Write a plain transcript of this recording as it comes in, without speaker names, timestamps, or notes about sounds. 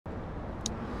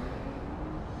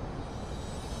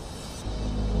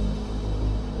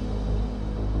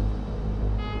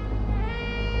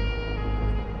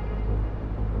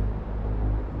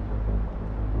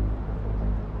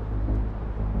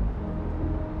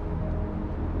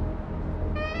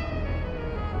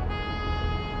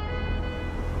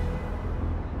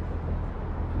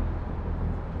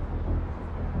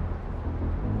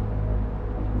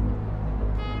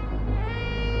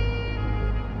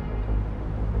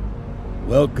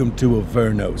Welcome to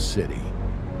Averno City.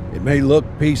 It may look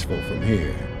peaceful from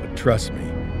here, but trust me,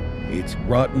 it's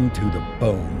rotten to the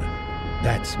bone.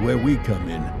 That's where we come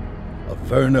in.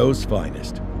 Averno's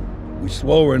finest. We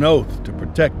swore an oath to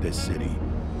protect this city,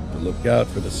 to look out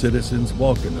for the citizens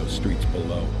walking those streets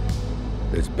below.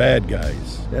 There's bad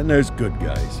guys, and there's good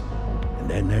guys. And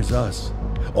then there's us,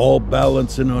 all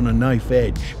balancing on a knife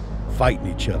edge, fighting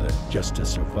each other just to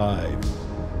survive.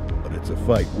 But it's a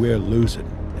fight we're losing,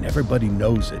 and everybody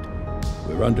knows it.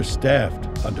 We're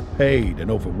understaffed, underpaid, and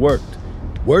overworked.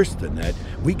 Worse than that,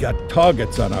 we got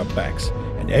targets on our backs,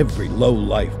 and every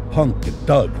low-life punk and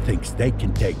thug thinks they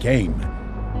can take aim.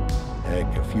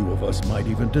 Heck, a few of us might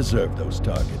even deserve those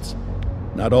targets.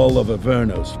 Not all of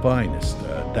Averno's finest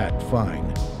are that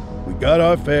fine. We got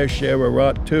our fair share of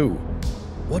rot, too.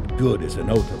 What good is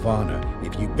an oath of honor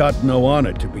if you got no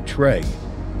honor to betray?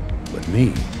 But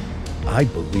me, I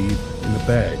believe in the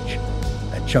badge.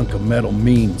 That chunk of metal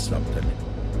means something.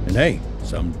 And hey,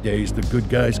 some days the good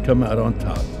guys come out on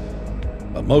top.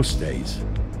 But most days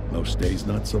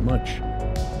not so much.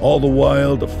 All the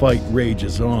while, the fight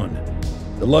rages on.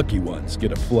 The lucky ones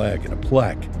get a flag and a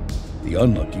plaque. The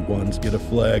unlucky ones get a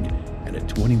flag and a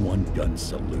 21-gun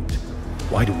salute.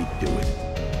 Why do we do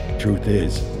it? Truth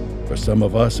is, for some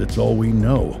of us, it's all we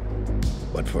know.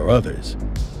 But for others,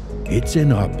 it's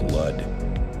in our blood.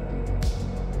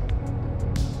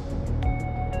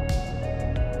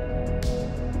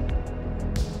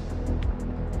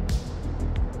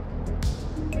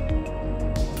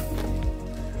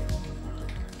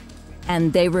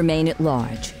 And they remain at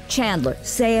large. Chandler,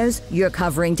 Sayers, you're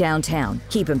covering downtown.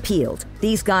 Keep 'em peeled.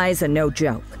 These guys are no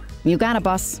joke. You got it,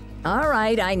 boss. All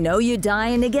right, I know you're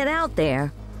dying to get out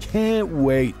there. Can't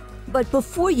wait. But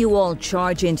before you all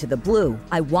charge into the blue,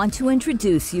 I want to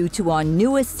introduce you to our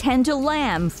newest tender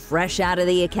lamb fresh out of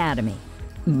the academy.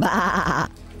 Bah!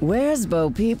 Where's Bo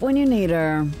Peep when you need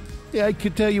her? Yeah, I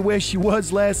could tell you where she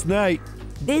was last night.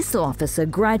 This officer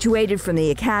graduated from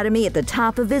the academy at the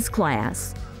top of his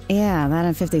class. Yeah, that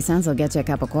and 50 cents will get you a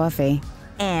cup of coffee.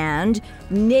 And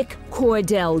Nick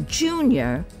Cordell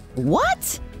Jr.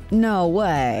 What? No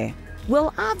way.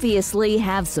 will obviously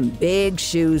have some big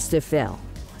shoes to fill.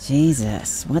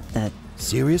 Jesus, what the...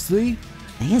 Seriously?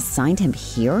 They assigned him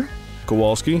here?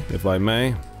 Kowalski, if I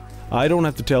may, I don't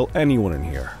have to tell anyone in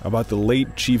here about the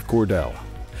late Chief Cordell,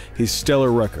 his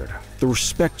stellar record, the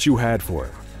respect you had for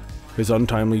him, his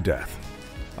untimely death.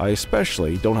 I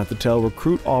especially don't have to tell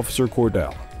Recruit Officer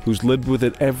Cordell, who's lived with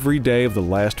it every day of the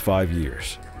last 5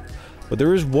 years. But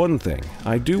there is one thing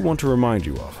I do want to remind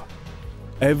you of.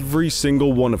 Every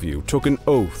single one of you took an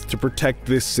oath to protect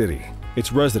this city,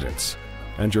 its residents,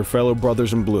 and your fellow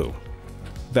brothers in blue.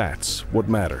 That's what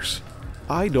matters.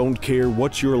 I don't care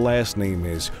what your last name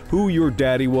is, who your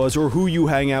daddy was, or who you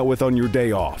hang out with on your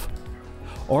day off.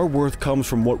 Our worth comes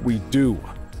from what we do,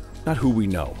 not who we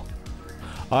know.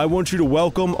 I want you to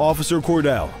welcome Officer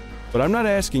Cordell, but I'm not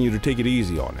asking you to take it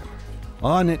easy on him.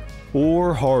 On it.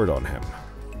 Or hard on him.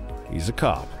 He's a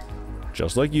cop,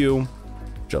 just like you,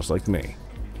 just like me.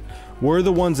 We're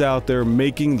the ones out there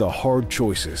making the hard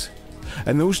choices,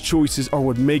 and those choices are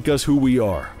what make us who we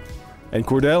are. And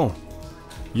Cordell,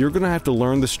 you're gonna have to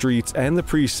learn the streets and the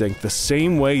precinct the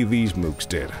same way these mooks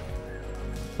did.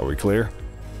 Are we clear?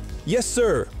 Yes,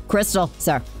 sir. Crystal,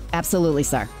 sir. Absolutely,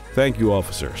 sir. Thank you,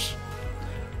 officers.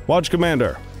 Watch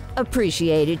Commander.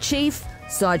 Appreciated, Chief.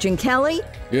 Sergeant Kelly,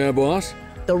 Yeah, boss?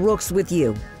 the rook's with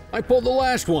you. I pulled the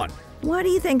last one. Why do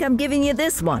you think I'm giving you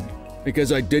this one?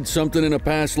 Because I did something in a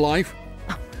past life?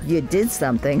 You did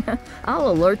something.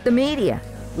 I'll alert the media.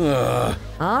 Ugh.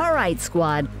 All right,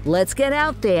 squad. Let's get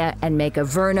out there and make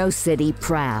Averno City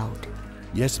proud.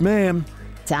 Yes, ma'am.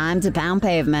 Time to pound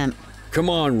pavement. Come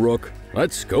on, Rook.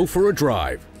 Let's go for a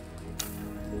drive.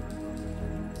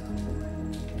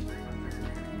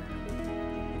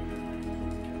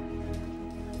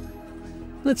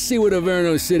 Let's see what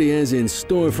Averno City has in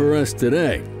store for us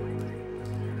today.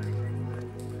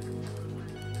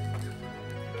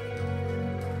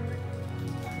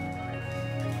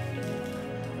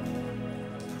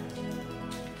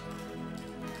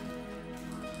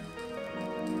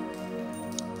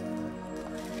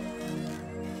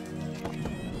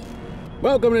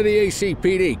 Welcome to the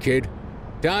ACPD, kid.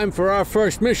 Time for our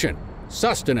first mission,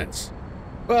 sustenance.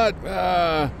 But,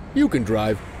 you can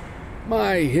drive.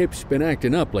 My hip's been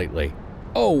acting up lately.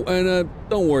 Oh, and,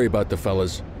 don't worry about the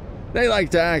fellas. They like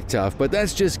to act tough, but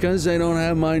that's just 'cause they don't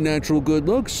have my natural good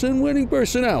looks and winning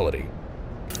personality.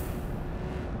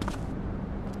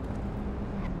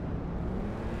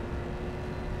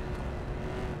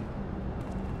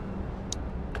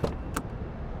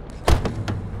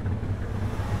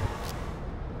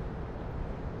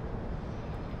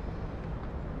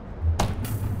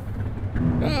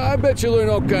 I bet you'll learn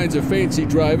all kinds of fancy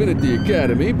driving at the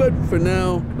academy, but for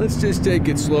now, let's just take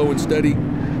it slow and steady.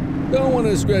 Don't want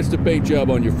to scratch the paint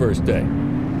job on your first day.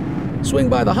 Swing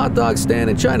by the hot dog stand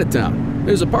in Chinatown.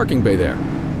 There's a parking bay there.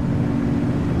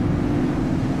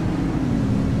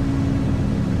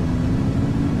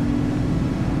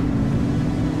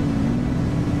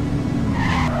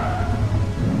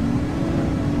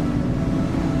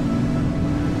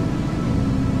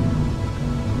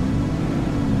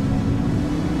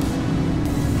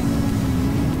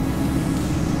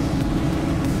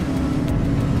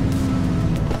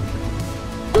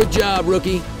 Good job,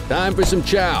 rookie. Time for some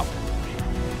chow.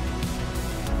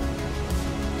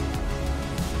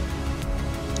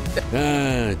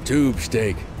 Ah, tube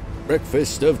steak.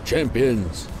 Breakfast of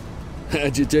champions.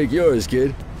 How'd you take yours,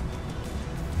 kid?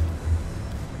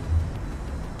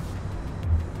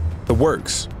 The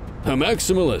works. A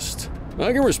maximalist.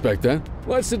 I can respect that.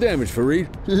 What's the damage, Fareed?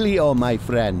 Leo, my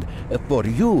friend, for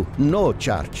you, no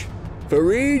charge.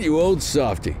 Fareed, you old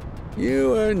softy.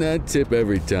 You earn that tip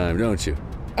every time, don't you?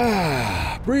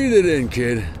 Ah, breathe it in,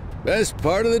 kid. Best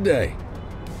part of the day.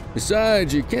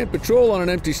 Besides, you can't patrol on an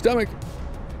empty stomach.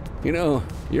 You know,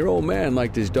 your old man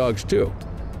liked his dogs too.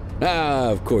 Ah,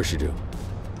 of course you do.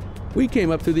 We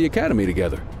came up through the academy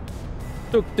together.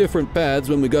 Took different paths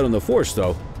when we got on the force,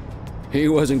 though. He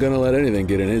wasn't gonna let anything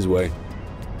get in his way.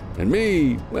 And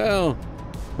me, well,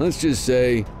 let's just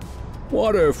say,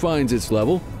 water finds its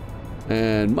level,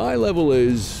 and my level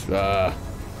is,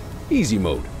 easy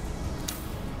mode.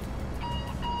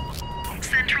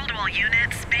 Central to all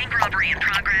units, bank robbery in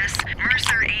progress.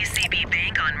 Mercer ACB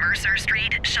Bank on Mercer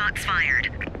Street, shots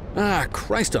fired. Ah,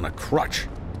 Christ on a crutch.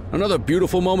 Another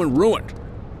beautiful moment ruined.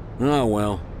 Oh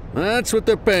well, that's what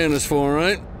they're paying us for,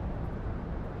 right?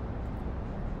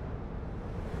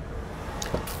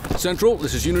 Central,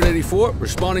 this is Unit 84,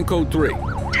 responding code 3.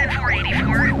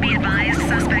 10-484, be advised,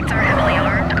 suspects are heavily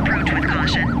armed, approach with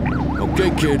caution. Okay,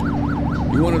 kid.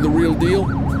 You wanted the real deal?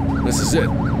 This is it.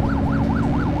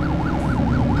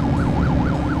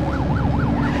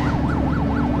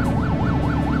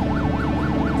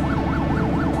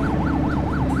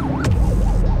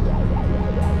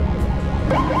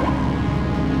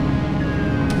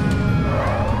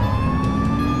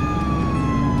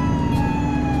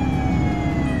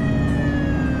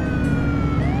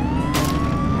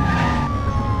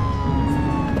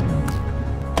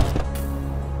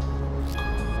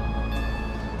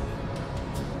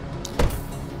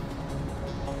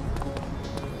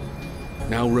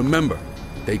 Now remember,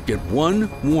 they get one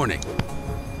warning.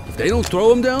 If they don't throw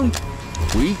them down,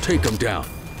 we take them down.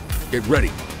 Get ready.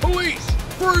 Police!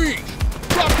 Freeze!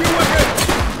 Drop your weapons!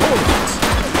 Hold on.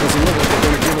 Doesn't look like they're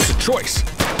gonna give us a choice.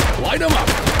 Light them up!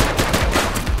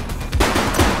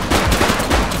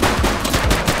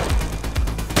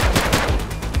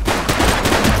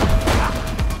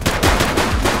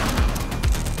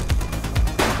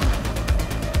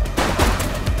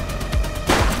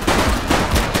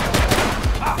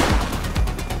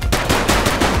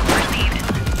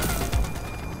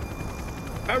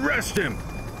 Arrest him!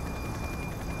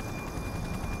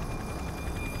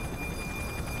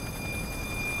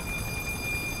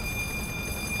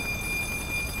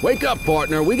 Wake up,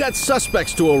 partner. We got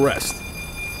suspects to arrest.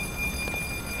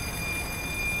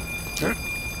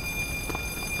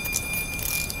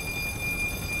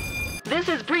 This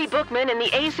is Bree Bookman in the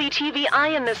ACTV Eye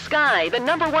in the Sky, the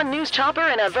 #1 news chopper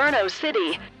in Averno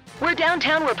City. We're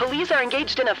downtown where police are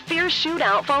engaged in a fierce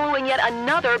shootout following yet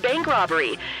another bank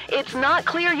robbery. It's not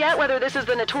clear yet whether this is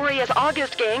the notorious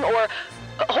August gang or...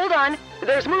 Hold on.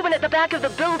 There's movement at the back of the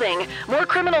building. More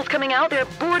criminals coming out. They're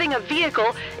boarding a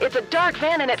vehicle. It's a dark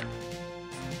van and it...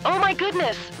 Oh my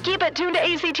goodness. Keep it tuned to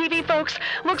ACTV, folks.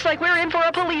 Looks like we're in for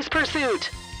a police pursuit.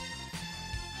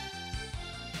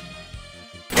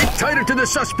 Get tighter to the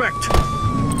suspect!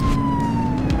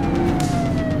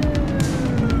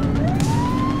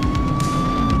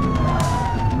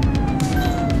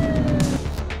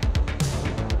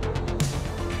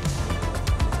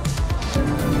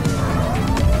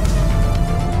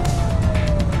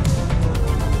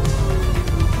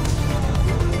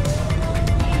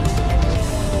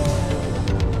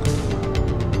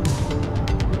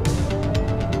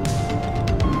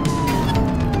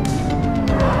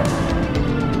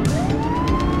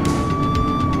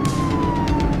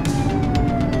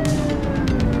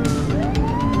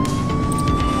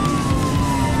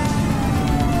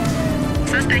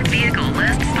 Suspect vehicle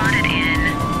last spotted in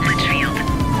Litchfield.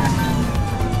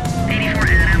 84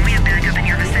 Adam, we have backup in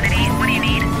your vicinity. What do you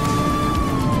need?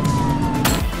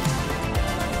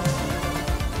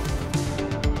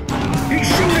 He's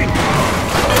shooting!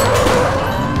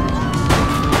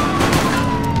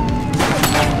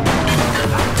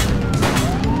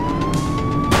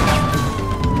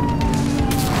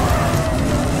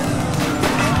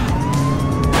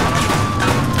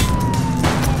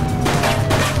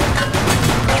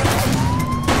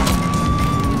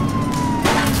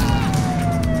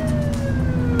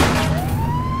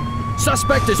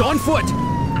 suspect is on foot!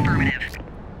 Affirmative.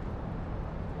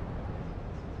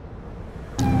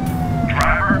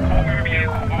 Driver, pull your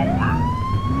vehicle over.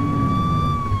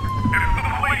 It's the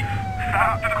police.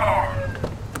 Stop the car.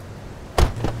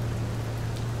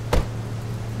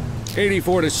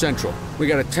 84 to Central. We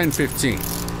got a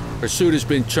 10:15. Pursuit has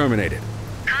been terminated.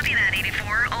 Copy that,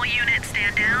 84. All units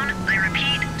stand down. I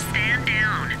repeat, stand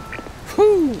down.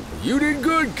 Whew! You did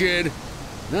good, kid.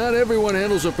 Not everyone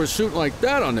handles a pursuit like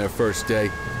that on their first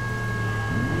day.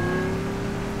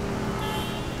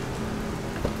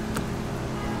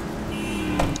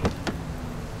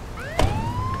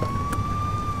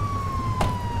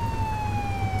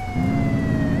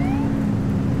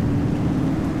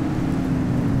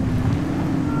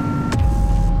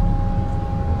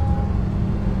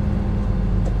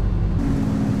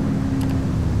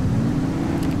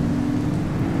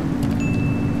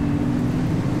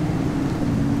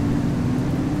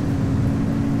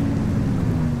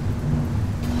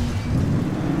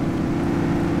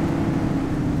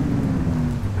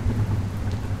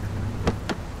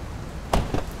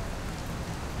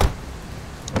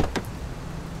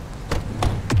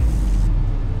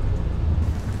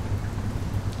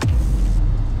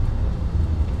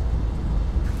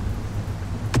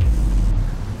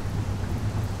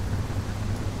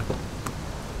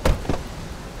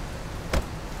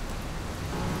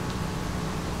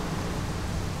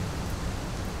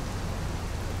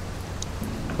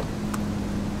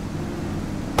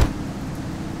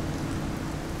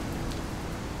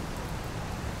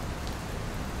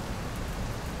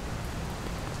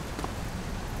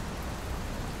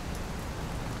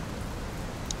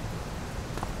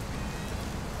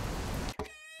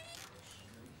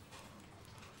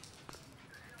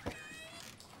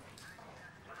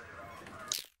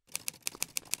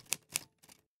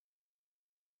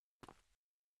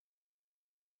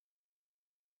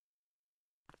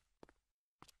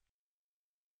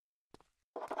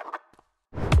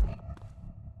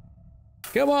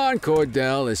 Come on,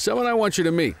 Cordell. There's someone I want you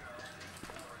to meet.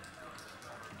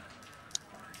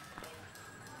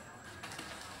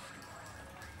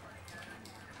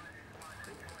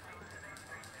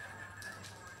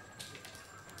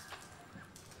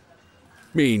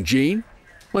 Mean Gene?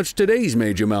 What's today's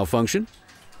major malfunction?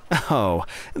 Oh,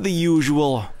 the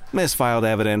usual. Misfiled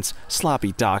evidence,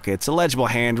 sloppy dockets, illegible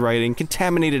handwriting,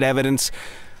 contaminated evidence.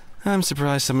 I'm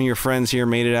surprised some of your friends here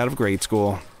made it out of grade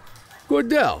school.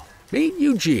 Cordell, meet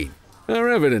Eugene, our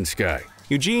evidence guy.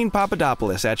 Eugene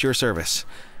Papadopoulos at your service.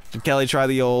 Did Kelly try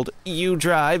the old, "you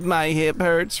drive, my hip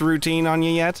hurts" routine on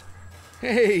you yet?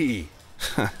 Hey!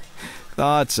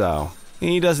 Thought so.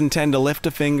 He doesn't tend to lift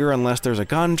a finger unless there's a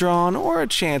gun drawn or a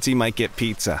chance he might get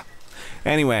pizza.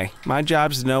 Anyway, my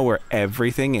job's to know where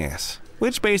everything is,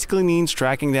 which basically means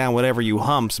tracking down whatever you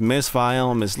humps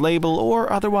misfile, mislabel,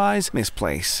 or otherwise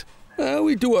misplace.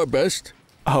 We do our best.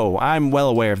 Oh, I'm well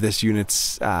aware of this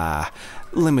unit's,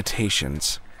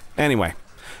 limitations. Anyway,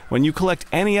 when you collect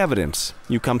any evidence,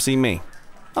 you come see me.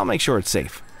 I'll make sure it's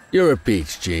safe. You're a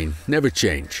peach, Gene. Never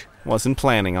change. Wasn't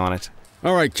planning on it.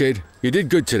 All right, kid. You did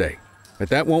good today. But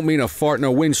that won't mean a fart in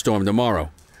a windstorm tomorrow.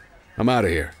 I'm out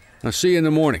of here. I'll see you in the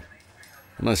morning.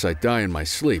 Unless I die in my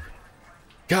sleep.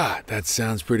 God, that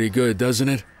sounds pretty good, doesn't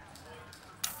it?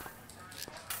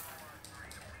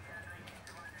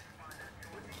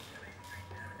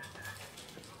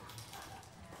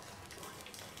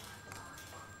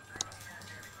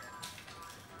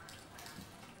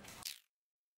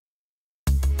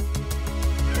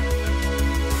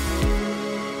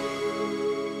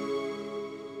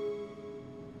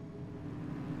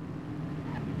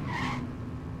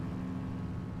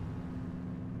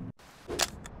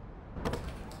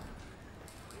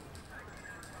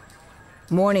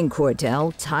 Morning,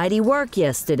 Cordell. Tidy work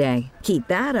yesterday. Keep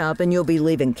that up and you'll be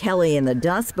leaving Kelly in the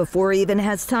dust before he even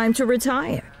has time to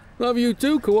retire. Love you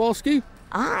too, Kowalski.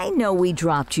 I know we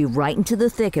dropped you right into the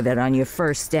thick of it on your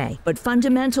first day, but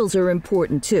fundamentals are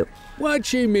important too. What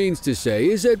she means to say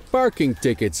is that parking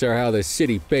tickets are how the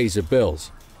city pays the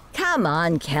bills. Come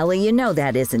on, Kelly, you know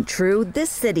that isn't true. This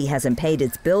city hasn't paid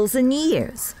its bills in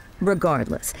years.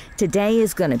 Regardless, today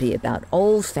is going to be about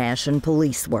old-fashioned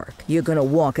police work. You're going to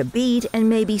walk a beat and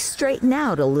maybe straighten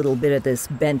out a little bit of this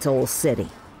bent old city.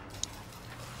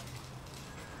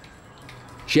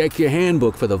 Check your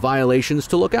handbook for the violations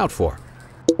to look out for.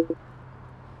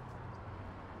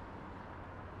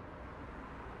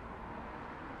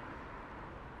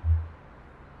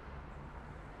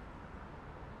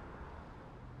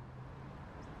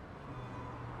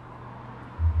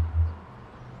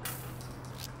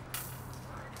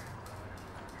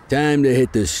 Time to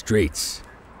hit the streets.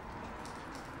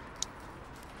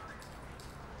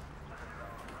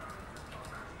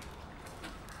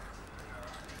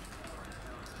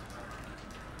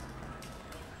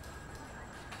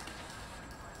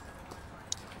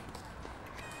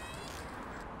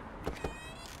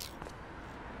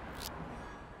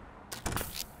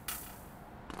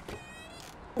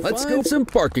 Let's go some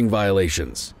parking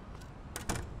violations.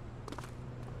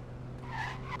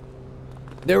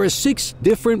 There are 6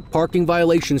 different parking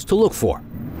violations to look for.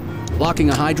 Blocking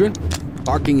a hydrant,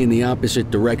 parking in the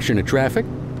opposite direction of traffic,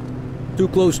 too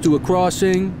close to a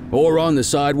crossing or on the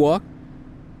sidewalk.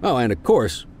 Oh, and of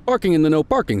course, parking in the no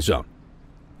parking zone.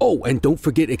 Oh, and don't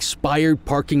forget expired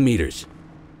parking meters.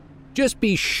 Just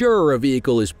be sure a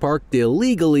vehicle is parked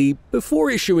illegally before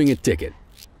issuing a ticket.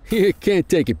 You can't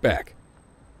take it back.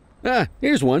 Ah,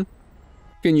 here's one.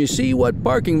 Can you see what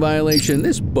parking violation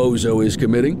this bozo is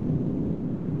committing?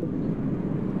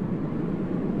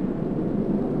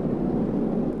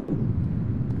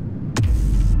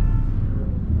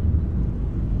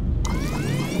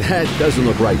 That doesn't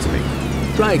look right to me.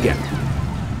 Try again.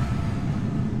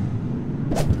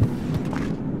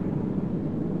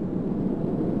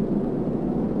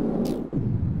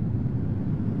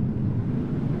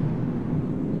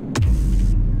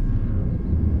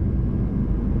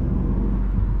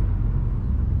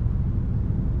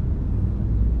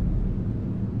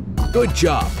 Good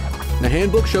job. The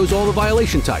handbook shows all the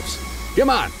violation types. Come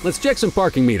on, let's check some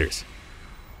parking meters.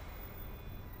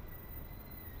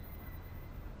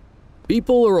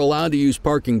 People are allowed to use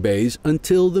parking bays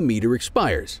until the meter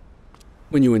expires.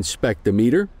 When you inspect the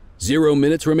meter, 0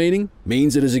 minutes remaining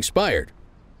means it has expired.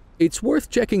 It's worth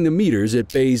checking the meters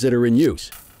at bays that are in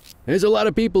use. There's a lot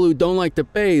of people who don't like to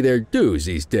pay their dues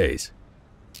these days.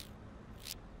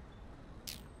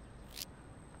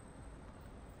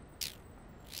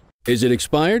 Is it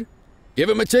expired? Give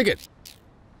him a ticket.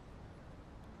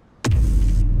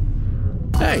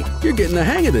 Hey, you're getting the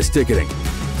hang of this ticketing.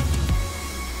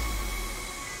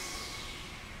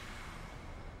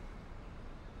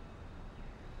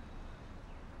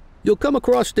 You'll come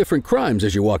across different crimes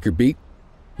as you walk your beat.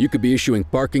 You could be issuing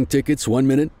parking tickets 1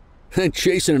 minute and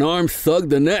chasing an armed thug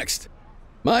the next.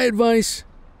 My advice,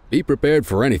 be prepared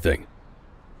for anything.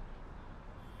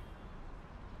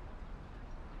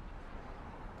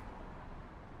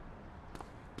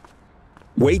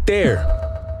 Wait there.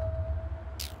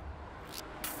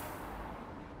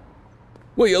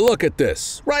 Will you look at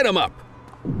this? Write 'em up.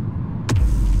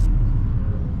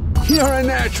 You're a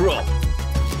natural.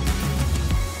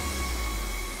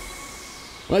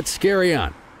 Let's carry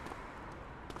on.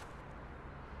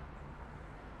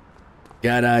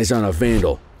 Got eyes on a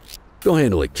vandal. Go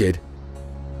handle it, kid.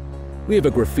 We have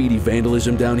a graffiti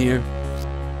vandalism down here.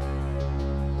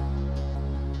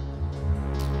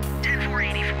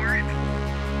 10484.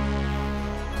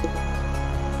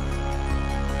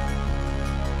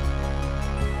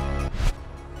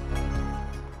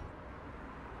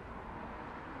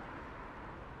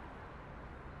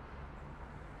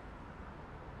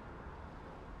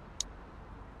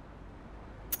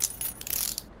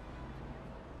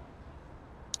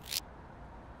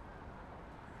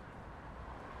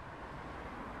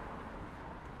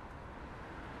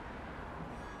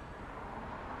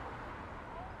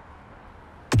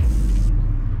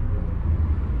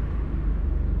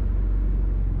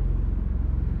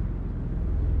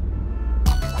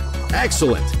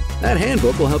 Excellent. That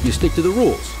handbook will help you stick to the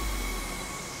rules.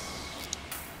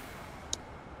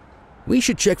 We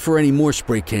should check for any more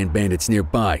spray can bandits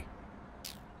nearby.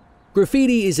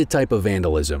 Graffiti is a type of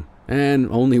vandalism and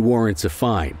only warrants a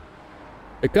fine.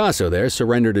 Picasso there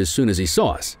surrendered as soon as he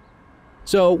saw us,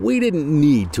 so we didn't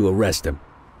need to arrest him.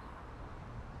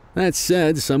 That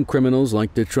said, some criminals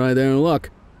like to try their luck.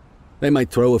 They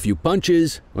might throw a few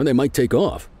punches or they might take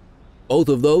off. Both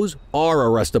of those are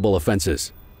arrestable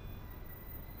offenses.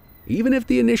 Even if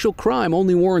the initial crime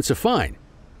only warrants a fine,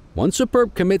 once a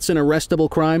perp commits an arrestable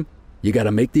crime, you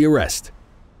gotta make the arrest.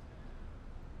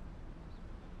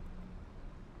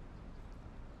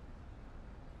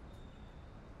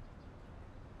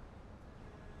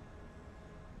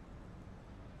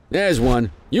 There's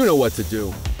one. You know what to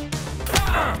do.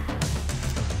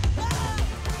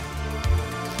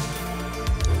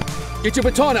 Get your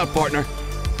baton out, partner.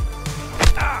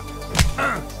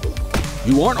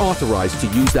 You aren't authorized to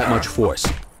use that much force.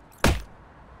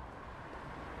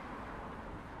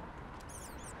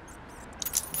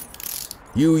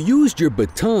 You used your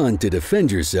baton to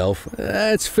defend yourself.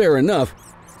 That's fair enough.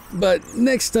 But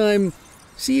next time,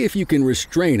 see if you can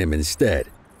restrain him instead.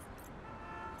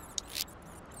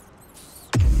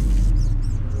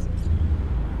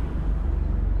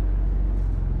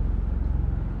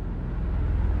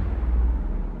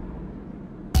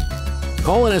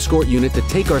 Call an escort unit to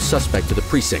take our suspect to the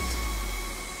precinct.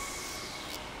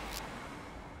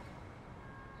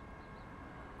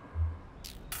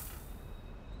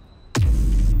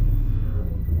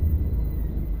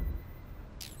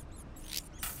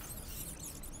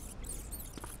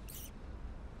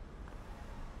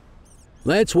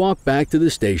 Let's walk back to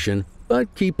the station,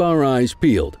 but keep our eyes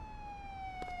peeled.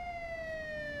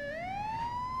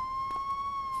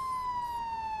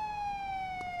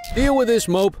 Deal with this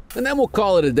mope, and then we'll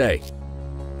call it a day.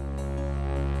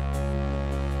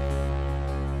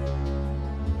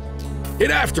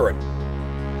 Get after him!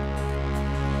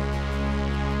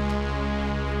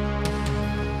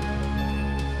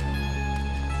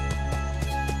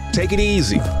 Take it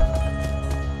easy.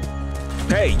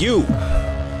 Hey, you!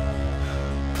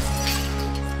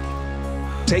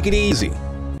 Take it easy.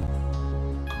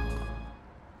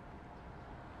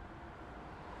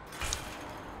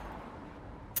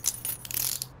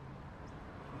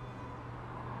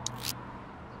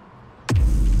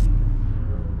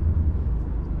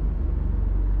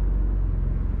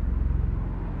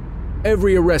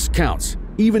 Every arrest counts,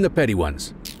 even the petty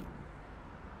ones.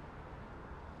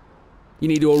 You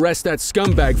need to arrest that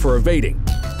scumbag for evading.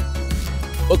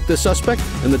 Book the suspect,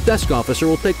 and the desk officer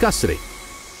will take custody.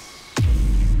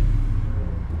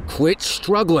 Quit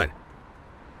struggling.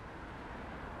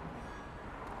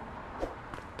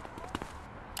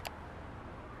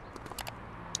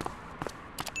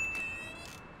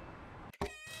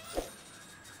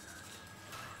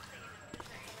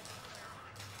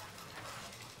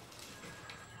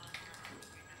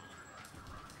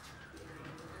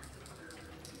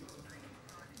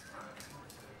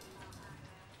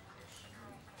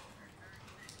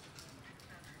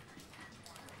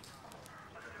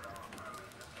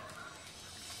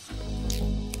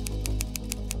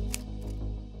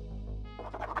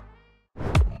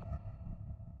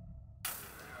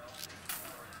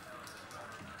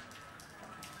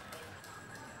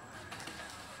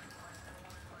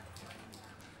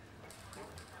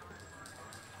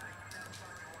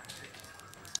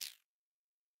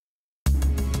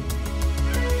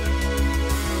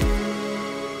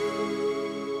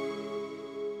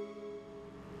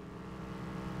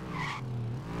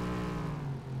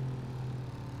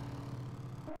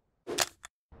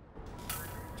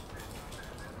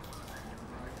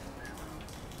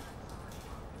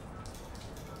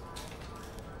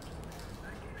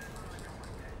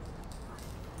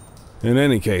 In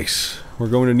any case, we're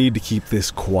going to need to keep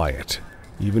this quiet,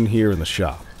 even here in the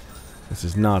shop. This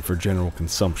is not for general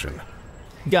consumption.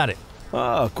 Got it.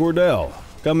 Ah, Cordell,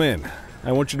 come in.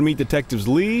 I want you to meet Detectives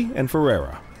Lee and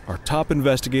Ferreira, our top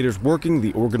investigators working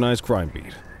the organized crime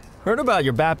beat. Heard about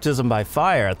your baptism by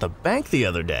fire at the bank the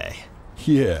other day.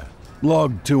 Yeah,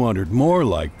 log 200 more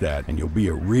like that and you'll be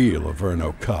a real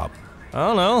Averno cop. I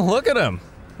don't know, look at him.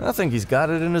 I think he's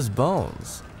got it in his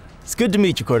bones. It's good to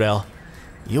meet you, Cordell.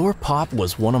 Your pop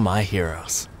was one of my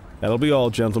heroes. That'll be all,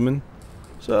 gentlemen.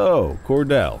 So,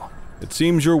 Cordell, it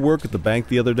seems your work at the bank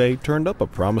the other day turned up a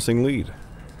promising lead.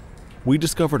 We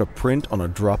discovered a print on a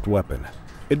dropped weapon.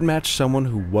 It matched someone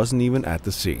who wasn't even at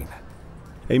the scene.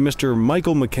 A Mr.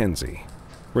 Michael Mackenzie,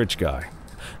 rich guy,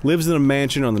 lives in a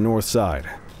mansion on the north side.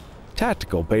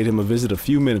 Tactical paid him a visit a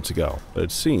few minutes ago, but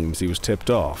it seems he was tipped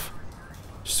off.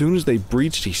 Soon as they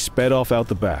breached, he sped off out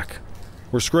the back.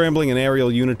 We're scrambling an aerial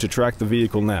unit to track the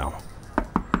vehicle now.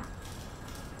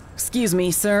 Excuse me,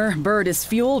 sir. Bird is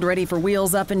fueled, ready for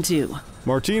wheels up in 2.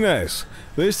 Martinez,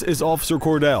 this is Officer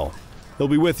Cordell. He'll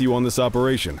be with you on this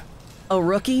operation. A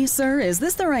rookie, sir? Is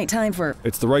this the right time for—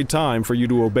 It's the right time for you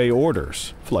to obey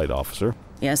orders, Flight Officer.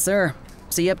 Yes, sir.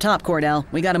 See you up top, Cordell.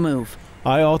 We gotta move.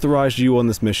 I authorized you on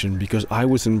this mission because I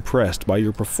was impressed by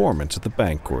your performance at the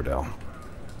bank, Cordell.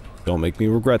 Don't make me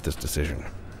regret this decision.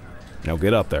 Now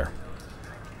get up there.